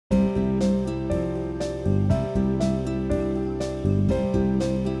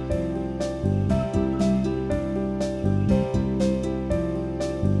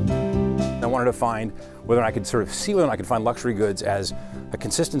wanted to find whether or not I could sort of see whether or not I could find luxury goods as a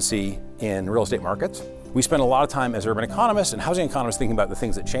consistency in real estate markets. We spend a lot of time as urban economists and housing economists thinking about the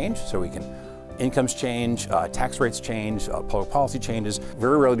things that change, so we can incomes change, tax rates change, public policy changes.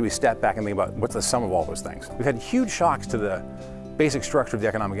 Very rarely do we step back and think about what's the sum of all those things. We've had huge shocks to the basic structure of the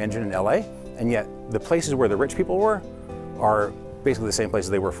economic engine in LA, and yet the places where the rich people were are basically the same places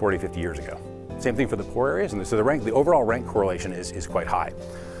they were 40, 50 years ago. Same thing for the poor areas, and so the overall rank correlation is quite high.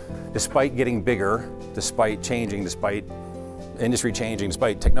 Despite getting bigger, despite changing, despite industry changing,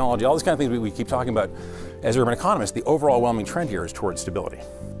 despite technology, all these kind of things we keep talking about as urban economists, the overwhelming trend here is towards stability.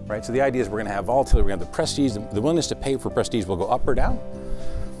 Right? So the idea is we're going to have volatility, we're going to have the prestige, the willingness to pay for prestige will go up or down,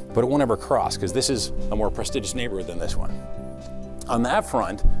 but it won't ever cross because this is a more prestigious neighborhood than this one. On that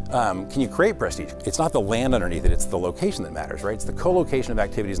front, can you create prestige? It's not the land underneath it, it's the location that matters, right? It's the co-location of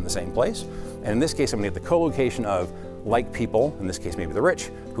activities in the same place. And in this case, I'm going to get the co-location of like people, in this case maybe the rich,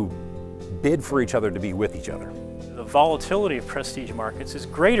 who bid for each other to be with each other. The volatility of prestige markets is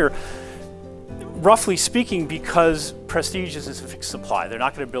greater, roughly speaking, because prestige is a fixed supply. They're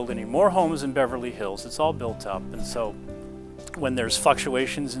not going to build any more homes in Beverly Hills. It's all built up. And so when there's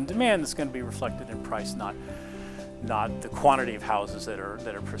fluctuations in demand, it's going to be reflected in price, not the quantity of houses that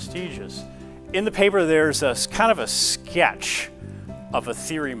are prestigious. In the paper, there's a kind of a sketch of a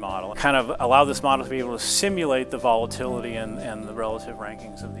theory model, kind of allow this model to be able to simulate the volatility and the relative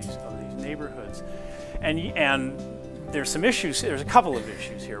rankings of these neighborhoods. And there's some issues, there's a couple of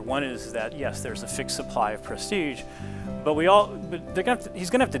issues here. One is that, yes, there's a fixed supply of prestige, but he's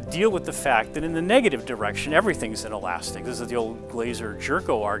gonna have to deal with the fact that in the negative direction, everything's inelastic. This is the old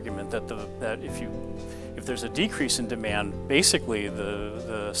Glaser-Jerko argument that if there's a decrease in demand, basically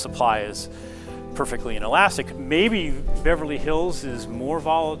the supply is perfectly inelastic. Maybe Beverly Hills is more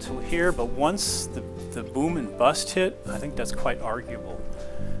volatile here, but once the boom and bust hit, I think that's quite arguable.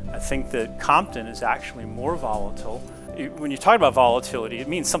 I think that Compton is actually more volatile. When you talk about volatility, it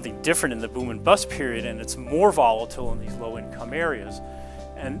means something different in the boom and bust period, and it's more volatile in these low-income areas.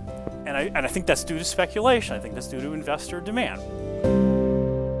 And I think that's due to speculation. I think that's due to investor demand.